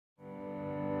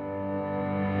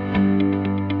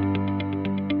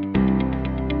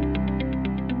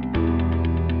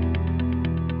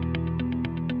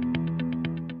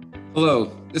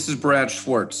Hello, this is Brad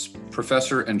Schwartz,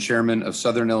 professor and chairman of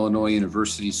Southern Illinois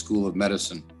University School of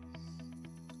Medicine.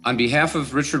 On behalf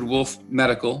of Richard Wolf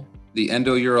Medical, the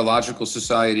Endourological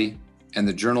Society, and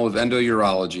the Journal of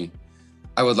Endourology,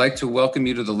 I would like to welcome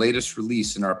you to the latest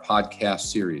release in our podcast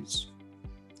series.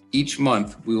 Each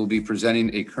month, we will be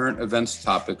presenting a current events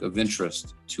topic of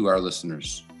interest to our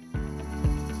listeners.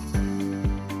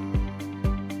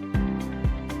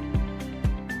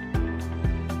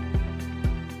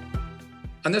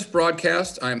 On this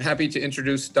broadcast, I am happy to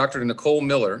introduce Dr. Nicole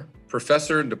Miller,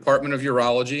 professor in Department of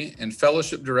Urology and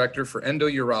Fellowship Director for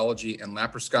Endourology and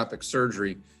Laparoscopic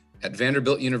Surgery at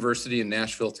Vanderbilt University in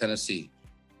Nashville, Tennessee.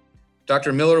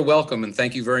 Dr. Miller, welcome, and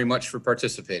thank you very much for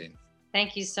participating.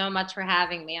 Thank you so much for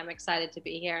having me. I'm excited to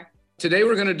be here. Today,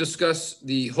 we're going to discuss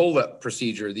the HoLEP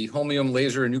procedure, the holmium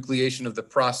laser enucleation of the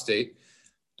prostate.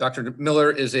 Dr. Miller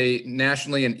is a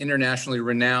nationally and internationally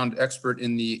renowned expert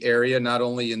in the area, not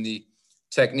only in the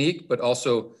technique, but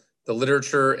also the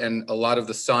literature and a lot of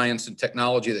the science and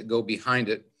technology that go behind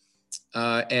it.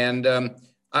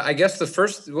 I guess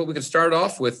what we can start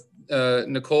off with,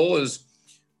 Nicole, is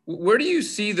where do you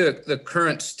see the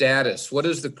current status? What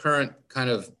is the current kind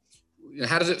of,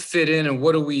 how does it fit in, and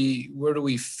where do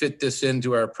we fit this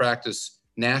into our practice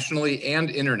nationally and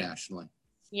internationally?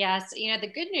 Yes,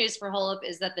 the good news for HoLEP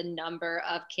is that the number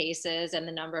of cases and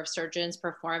the number of surgeons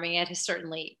performing it is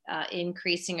certainly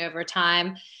increasing over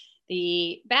time.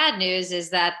 The bad news is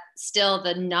that still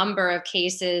the number of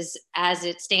cases as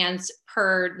it stands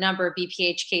per number of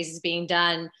BPH cases being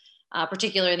done,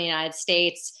 particularly in the United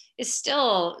States, is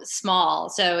still small.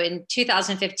 So in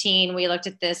 2015, we looked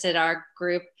at this at our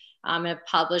group and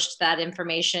published that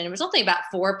information. It was only about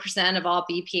 4% of all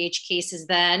BPH cases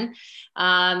then.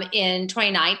 In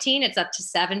 2019, it's up to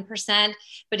 7%.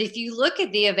 But if you look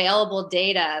at the available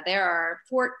data, there are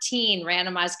 14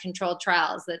 randomized controlled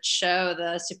trials that show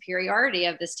the superiority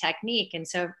of this technique. And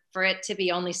so for it to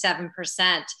be only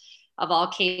 7% of all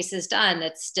cases done,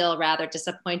 it's still rather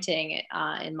disappointing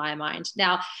in my mind.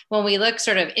 Now, when we look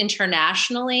sort of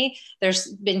internationally, there's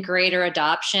been greater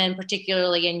adoption,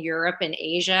 particularly in Europe and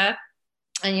Asia.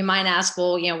 And you might ask,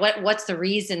 well, what's the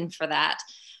reason for that?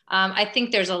 I think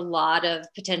there's a lot of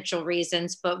potential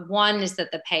reasons, but one is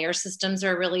that the payer systems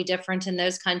are really different in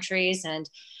those countries. And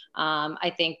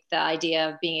I think the idea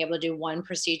of being able to do one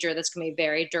procedure that's going to be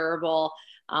very durable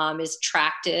is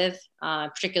attractive,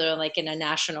 particularly like in a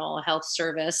national health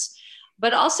service.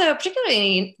 But also,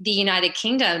 particularly in the United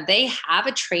Kingdom, they have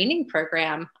a training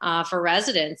program for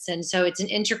residents. And so it's an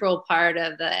integral part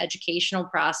of the educational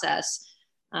process.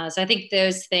 So I think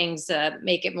those things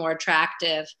make it more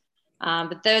attractive.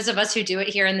 But those of us who do it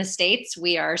here in the States,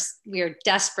 we are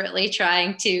desperately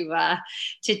trying to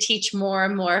teach more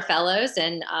and more fellows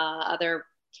and other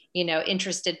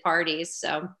interested parties.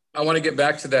 So I want to get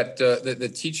back to that,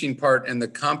 the teaching part and the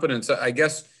competence. I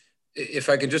guess if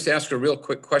I could just ask a real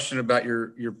quick question about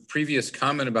your previous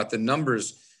comment about the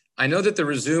numbers. I know that the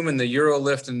Rezum and the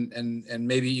UroLift and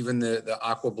maybe even the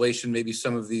aquablation, maybe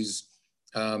some of these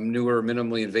newer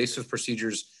minimally invasive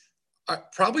procedures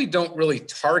probably don't really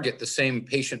target the same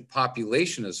patient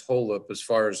population as HoLEP as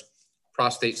far as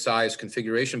prostate size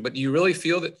configuration. But do you really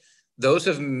feel that those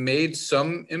have made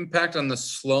some impact on the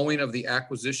slowing of the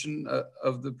acquisition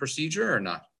of the procedure or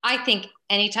not? I think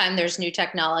anytime there's new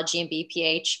technology in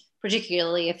BPH,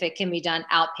 particularly if it can be done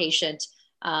outpatient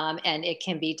and it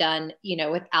can be done,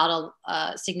 without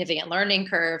a significant learning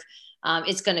curve,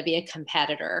 it's going to be a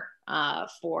competitor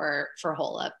for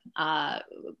HoLEP.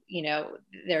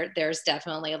 There's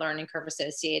definitely a learning curve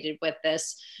associated with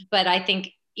this, but I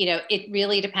think it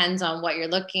really depends on what you're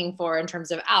looking for in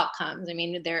terms of outcomes. I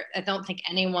mean, I don't think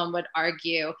anyone would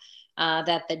argue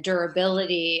that the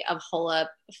durability of HoLEP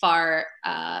far,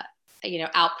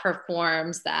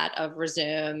 outperforms that of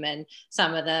Rezum and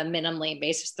some of the minimally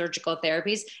invasive surgical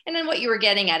therapies. And then what you were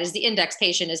getting at is the index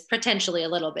patient is potentially a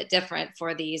little bit different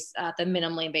for these, the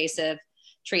minimally invasive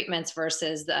treatments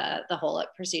versus the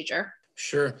HoLEP procedure.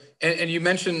 Sure. And you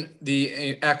mentioned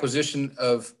the acquisition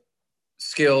of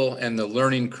skill and the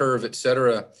learning curve, et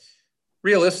cetera.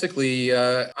 Realistically,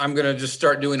 I'm going to just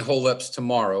start doing HoLEPs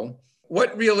tomorrow.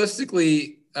 What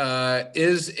realistically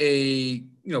is a,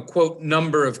 quote,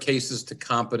 number of cases to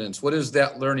competence? What is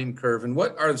that learning curve? And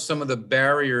what are some of the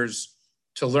barriers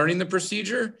to learning the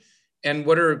procedure? And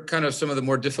what are kind of some of the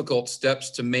more difficult steps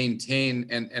to maintain,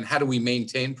 and how do we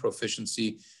maintain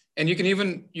proficiency? And you can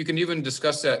even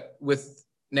discuss that with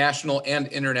national and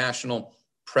international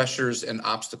pressures and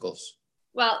obstacles.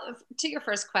 Well, to your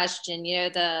first question,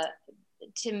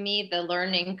 to me, the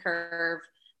learning curve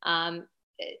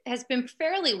has been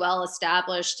fairly well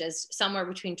established as somewhere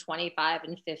between 25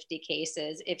 and 50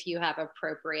 cases if you have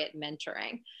appropriate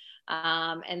mentoring.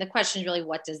 And the question is really,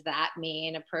 what does that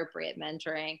mean, appropriate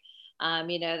mentoring?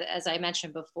 As I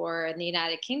mentioned before, in the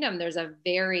United Kingdom, there's a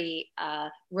very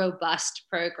robust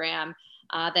program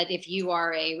that if you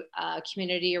are a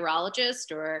community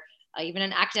urologist or even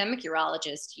an academic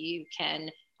urologist, you can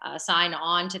sign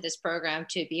on to this program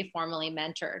to be formally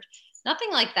mentored.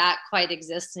 Nothing like that quite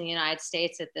exists in the United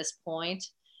States at this point.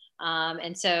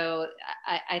 And so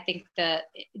I think that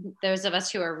those of us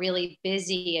who are really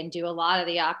busy and do a lot of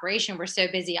the operation, we're so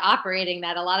busy operating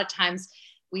that a lot of times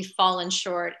we've fallen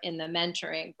short in the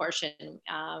mentoring portion.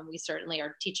 We certainly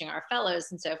are teaching our fellows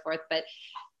and so forth, but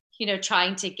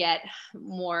trying to get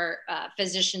more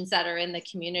physicians that are in the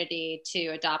community to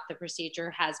adopt the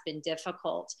procedure has been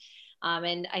difficult.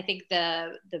 And I think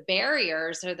the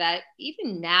barriers are that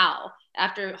even now,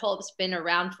 after HoLEP's been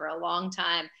around for a long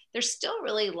time, there still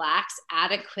really lacks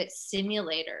adequate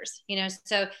simulators.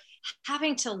 So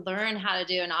having to learn how to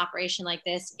do an operation like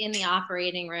this in the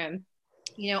operating room,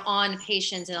 on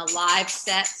patients in a live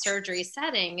surgery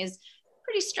setting is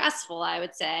pretty stressful, I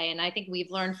would say. And I think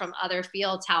we've learned from other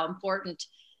fields how important,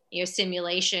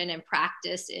 simulation and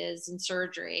practice is in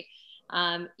surgery.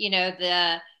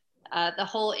 The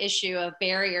whole issue of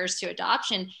barriers to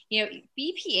adoption,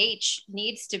 BPH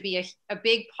needs to be a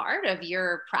big part of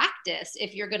your practice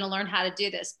if you're going to learn how to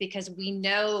do this, because we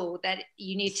know that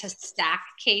you need to stack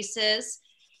cases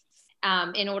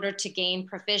in order to gain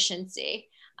proficiency.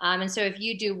 And so if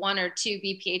you do 1 or 2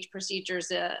 BPH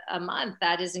procedures a month,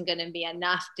 that isn't going to be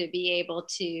enough to be able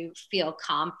to feel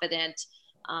confident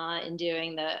in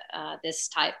doing this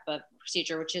type of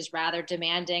procedure, which is rather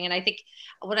demanding. And I think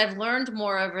what I've learned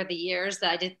more over the years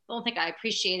that I don't think I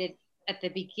appreciated at the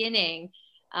beginning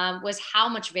was how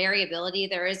much variability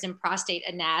there is in prostate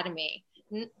anatomy,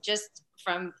 just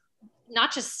from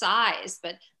not just size,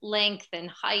 but length and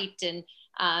height, and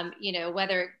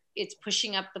whether it's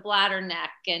pushing up the bladder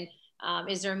neck and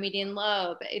is there a median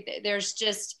lobe? There's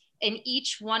just, and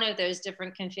each one of those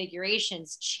different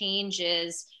configurations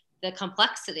changes the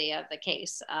complexity of the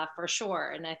case for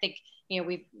sure. And I think,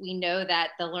 we know that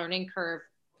the learning curve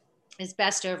is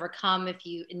best overcome if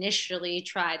you initially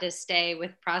try to stay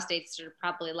with prostates that are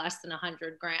probably less than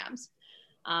 100 grams.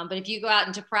 But if you go out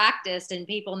into practice and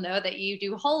people know that you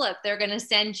do HoLEP, they're going to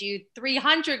send you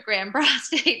 300-gram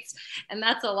prostates, and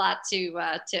that's a lot to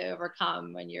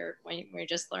overcome when you're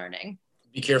just learning.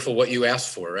 Be careful what you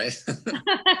ask for, right?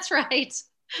 That's right.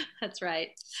 That's right.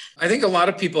 I think a lot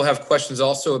of people have questions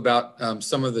also about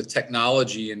some of the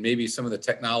technology and maybe some of the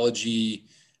technology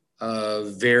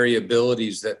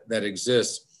variabilities that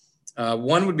exist.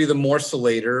 One would be the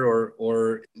morcellator,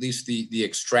 or at least the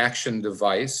extraction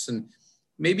device. And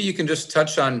maybe you can just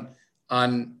touch on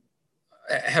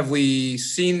have we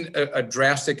seen a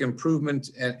drastic improvement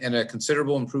and a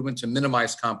considerable improvement to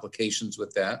minimize complications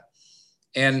with that?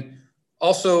 And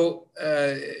also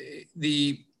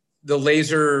the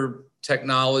laser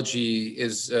technology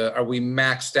are we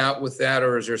maxed out with that,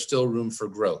 or is there still room for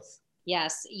growth?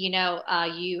 Yes, you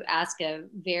ask a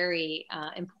very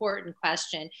important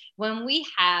question. When we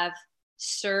have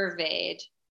surveyed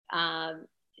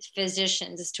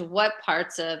physicians as to what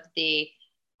parts of the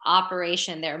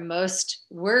operation they're most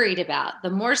worried about, the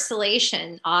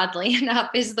morcellation, oddly enough,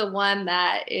 is the one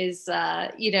that is,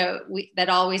 that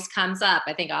always comes up.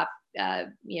 I think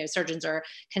surgeons are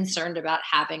concerned about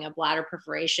having a bladder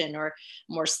perforation or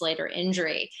morcellator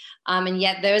injury. And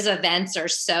yet those events are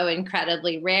so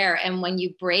incredibly rare. And when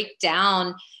you break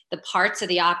down the parts of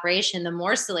the operation, the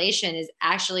morcellation is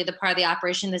actually the part of the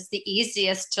operation that's the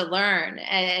easiest to learn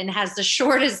and has the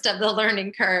shortest of the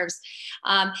learning curves.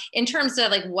 In terms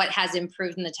of like what has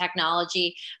improved in the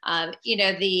technology,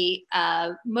 the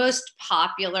most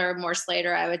popular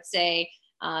morcellator, I would say,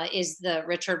 is the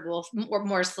Richard Wolf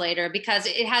morcellator, because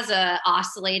it has a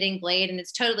oscillating blade and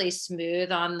it's totally smooth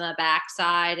on the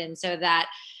backside. And so that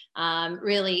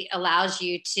really allows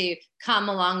you to come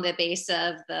along the base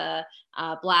of the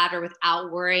bladder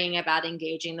without worrying about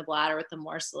engaging the bladder with the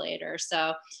morcellator.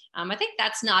 So I think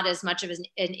that's not as much of an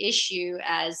issue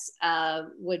as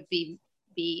would be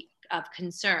of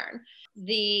concern.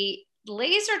 The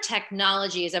laser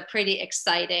technology is a pretty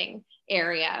exciting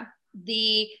area.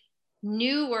 The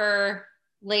newer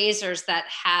lasers that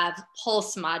have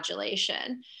pulse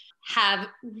modulation have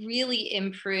really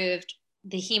improved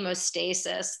the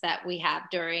hemostasis that we have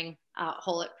during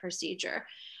HoLEP procedure.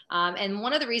 And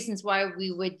one of the reasons why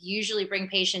we would usually bring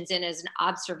patients in as an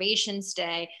observation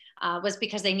stay was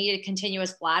because they needed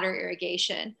continuous bladder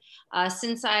irrigation.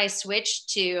 Since I switched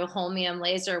to holmium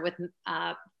laser with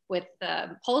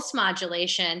pulse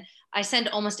modulation, I send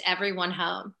almost everyone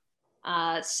home.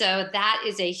 So that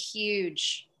is a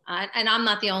huge, and I'm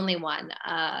not the only one.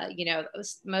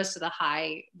 Most of the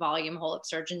high volume HoLEP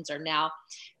surgeons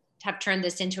have turned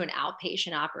this into an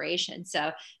outpatient operation.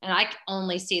 So, and I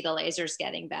only see the lasers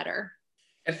getting better.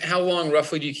 And how long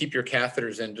roughly do you keep your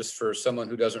catheters in, just for someone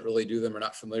who doesn't really do them or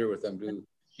not familiar with them? Do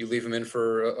you leave them in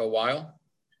for a while?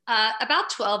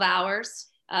 About 12 hours.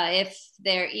 If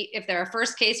they're a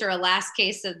first case or a last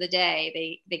case of the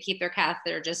day, they keep their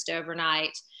catheter just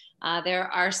overnight. There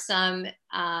are some,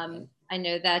 I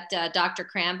know that Dr.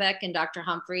 Krambeck and Dr.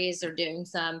 Humphreys are doing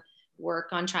some work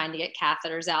on trying to get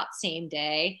catheters out same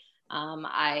day.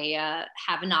 I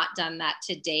have not done that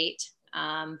to date,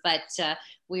 but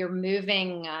we are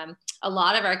moving a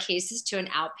lot of our cases to an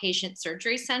outpatient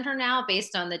surgery center now,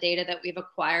 based on the data that we've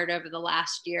acquired over the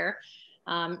last year,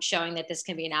 showing that this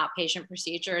can be an outpatient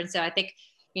procedure. And so I think,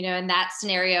 in that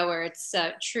scenario where it's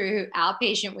true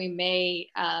outpatient, we may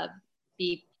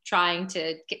be trying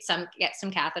to get some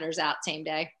catheters out same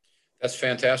day. That's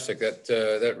fantastic.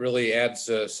 That really adds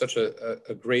such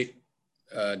a great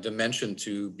dimension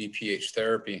to BPH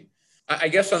therapy. I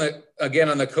guess on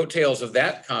the coattails of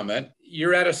that comment,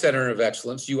 you're at a center of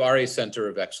excellence. You are a center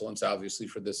of excellence, obviously,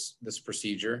 for this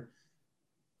procedure.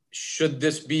 Should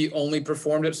this be only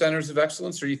performed at centers of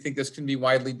excellence, or do you think this can be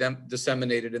widely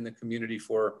disseminated in the community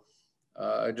for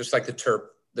just like the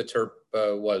TURP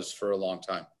was for a long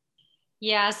time?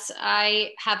 Yes,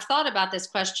 I have thought about this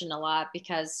question a lot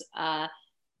because, and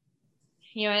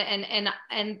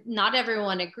not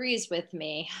everyone agrees with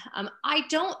me. I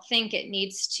don't think it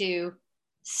needs to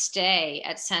stay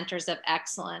at centers of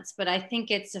excellence, but I think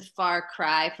it's a far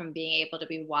cry from being able to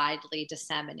be widely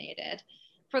disseminated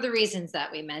for the reasons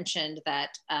that we mentioned,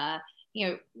 that,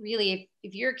 really,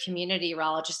 if you're a community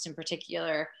urologist in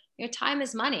particular, time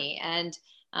is money, and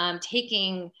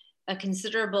taking a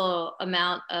considerable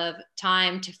amount of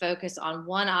time to focus on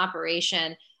one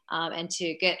operation and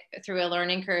to get through a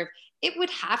learning curve, it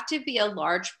would have to be a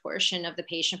large portion of the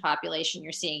patient population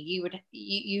you're seeing.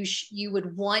 You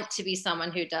would want to be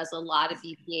someone who does a lot of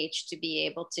BPH to be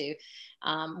able to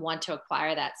want to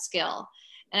acquire that skill.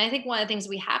 And I think one of the things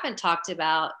we haven't talked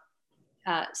about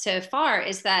so far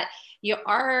is that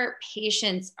our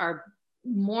patients are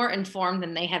more informed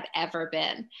than they have ever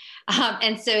been.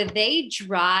 And so they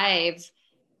drive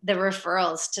the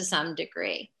referrals to some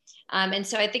degree. And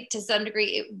so I think to some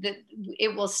degree,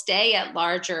 it will stay at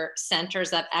larger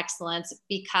centers of excellence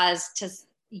because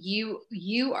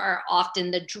you are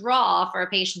often the draw for a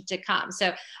patient to come.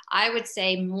 So I would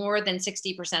say more than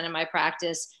 60% of my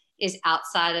practice is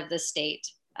outside of the state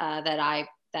that I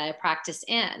practice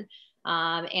in.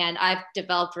 And I've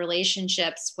developed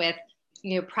relationships with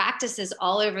practices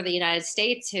all over the United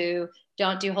States who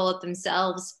don't do HoLEP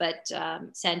themselves, but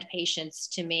send patients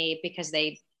to me because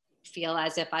they feel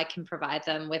as if I can provide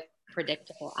them with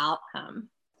predictable outcome.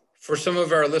 For some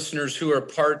of our listeners who are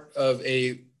part of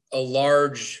a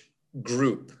large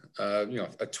group,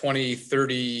 a 20,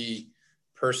 30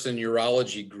 person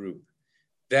urology group,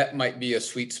 that might be a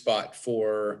sweet spot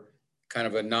for kind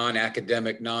of a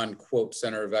non-academic, non-quote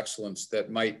center of excellence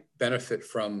that might benefit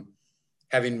from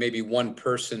having maybe one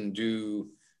person do,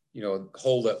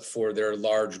 HoLEP for their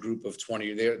large group of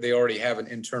 20. They already have an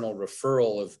internal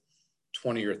referral of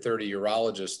 20 or 30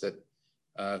 urologists that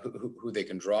who they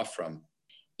can draw from.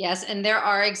 Yes, and there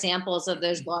are examples of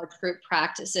those large group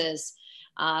practices.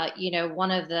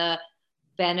 One of the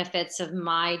benefits of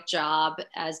my job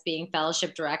as being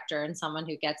fellowship director and someone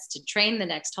who gets to train the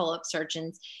next HoLEP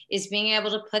surgeons is being able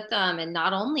to put them in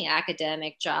not only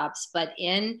academic jobs, but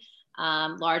in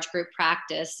large group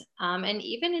practice, and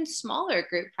even in smaller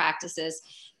group practices.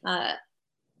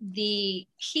 The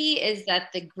key is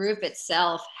that the group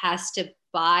itself has to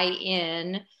buy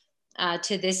in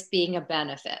to this being a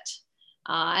benefit.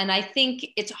 And I think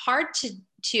it's hard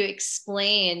to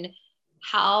explain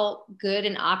how good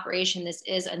an operation this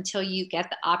is until you get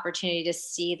the opportunity to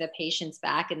see the patients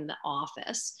back in the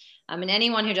office. And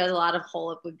anyone who does a lot of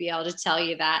HoLEP would be able to tell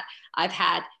you that. I've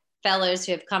had fellows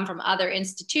who have come from other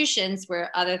institutions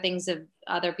where other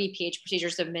BPH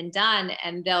procedures have been done,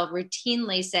 and they'll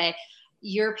routinely say,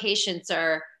 your patients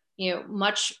are,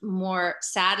 much more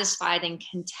satisfied and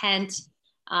content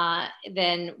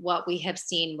than what we have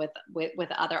seen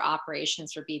with other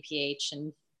operations for BPH.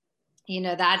 And,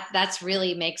 that's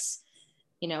really makes,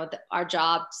 our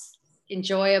jobs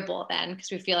enjoyable then,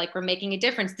 because we feel like we're making a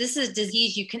difference. This is a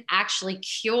disease you can actually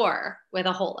cure with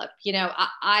a HoLEP.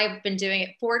 I've been doing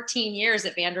it 14 years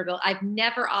at Vanderbilt. I've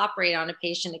never operated on a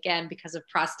patient again because of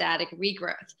prostatic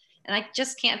regrowth. And I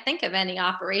just can't think of any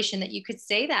operation that you could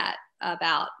say that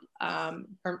about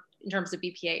in terms of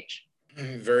BPH.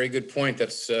 Very good point.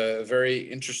 That's a very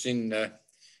interesting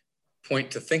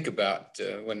point to think about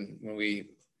when we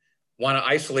want to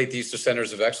isolate these to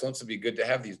centers of excellence. It'd be good to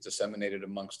have these disseminated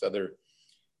amongst other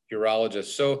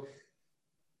urologists. So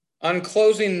on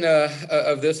closing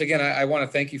of this, again, I want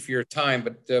to thank you for your time,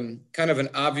 but kind of an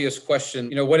obvious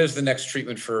question, what is the next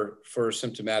treatment for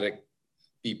symptomatic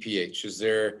BPH? Is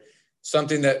there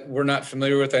something that we're not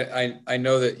familiar with? I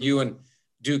know that you and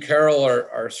Duke Harrell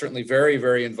are certainly very,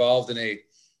 very involved in a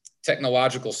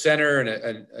technological center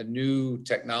and a new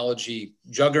technology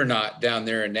juggernaut down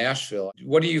there in Nashville.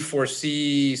 What do you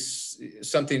foresee,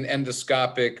 something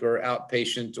endoscopic or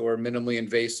outpatient or minimally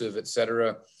invasive, et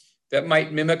cetera, that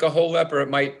might mimic a HoLEP, or it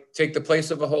might take the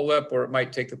place of a HoLEP, or it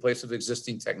might take the place of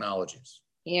existing technologies?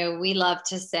 We love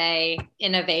to say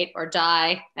innovate or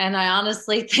die. And I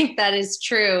honestly think that is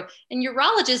true. And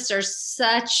urologists are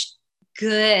such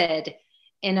good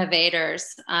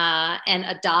innovators and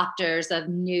adopters of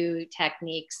new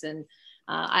techniques. And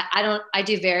I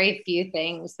do very few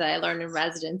things that I learned in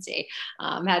residency.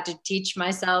 Had to teach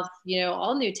myself,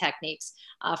 all new techniques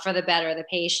for the better of the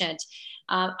patient.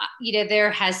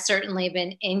 There has certainly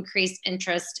been increased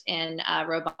interest in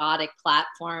robotic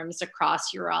platforms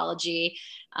across urology.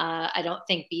 I don't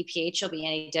think BPH will be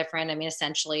any different. I mean,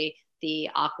 essentially, the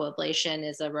aquablation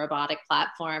is a robotic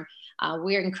platform.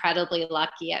 We're incredibly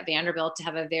lucky at Vanderbilt to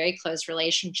have a very close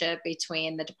relationship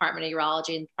between the Department of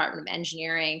Urology and the Department of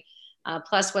Engineering,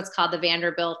 plus what's called the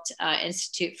Vanderbilt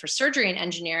Institute for Surgery and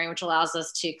Engineering, which allows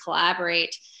us to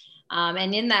collaborate.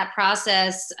 And in that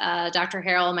process, Dr.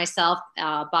 Harrell and myself,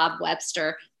 Bob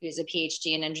Webster, who's a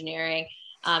PhD in engineering,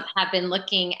 have been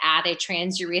looking at a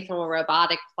transurethral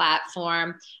robotic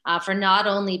platform for not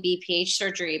only BPH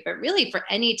surgery, but really for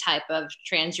any type of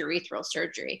transurethral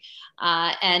surgery.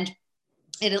 And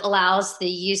it allows the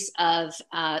use of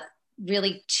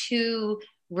really two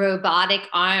robotic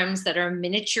arms that are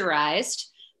miniaturized,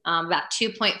 about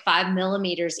 2.5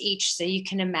 millimeters each. So you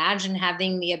can imagine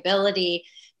having the ability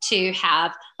to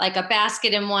have like a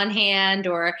basket in one hand,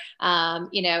 or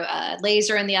a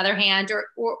laser in the other hand,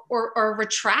 or a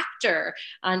retractor,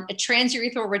 a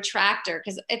transurethral retractor.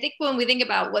 Because I think when we think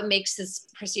about what makes this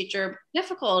procedure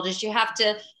difficult is you have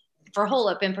to, for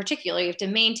HoLEP in particular, you have to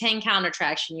maintain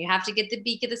countertraction. You have to get the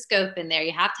beak of the scope in there.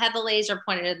 You have to have the laser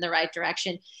pointed in the right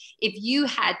direction. If you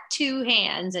had two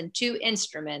hands and two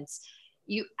instruments,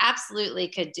 you absolutely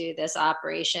could do this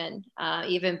operation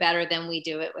even better than we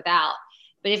do it without.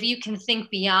 But if you can think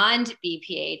beyond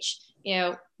BPH,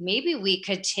 maybe we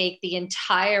could take the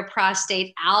entire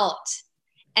prostate out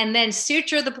and then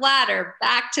suture the bladder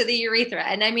back to the urethra.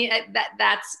 And I mean,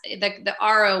 that's the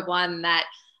RO1 that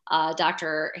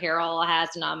Dr. Harrell has,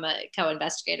 and I'm a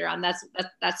co-investigator on.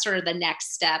 That's sort of the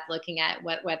next step, looking at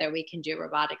whether we can do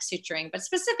robotic suturing. But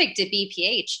specific to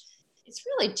BPH, it's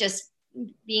really just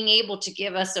being able to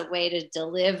give us a way to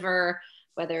deliver,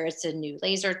 whether it's a new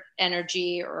laser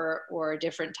energy or a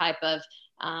different type of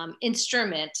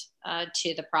instrument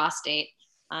to the prostate.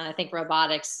 I think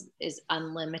robotics is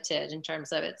unlimited in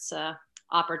terms of its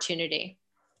opportunity.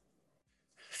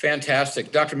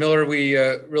 Fantastic. Dr. Miller, we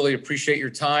really appreciate your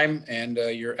time and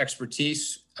your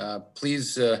expertise.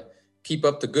 Please keep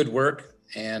up the good work,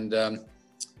 and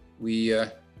we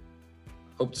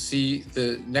hope to see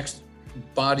the next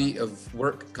body of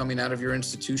work coming out of your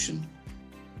institution.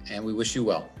 And we wish you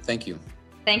well. Thank you.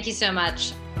 Thank you so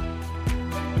much.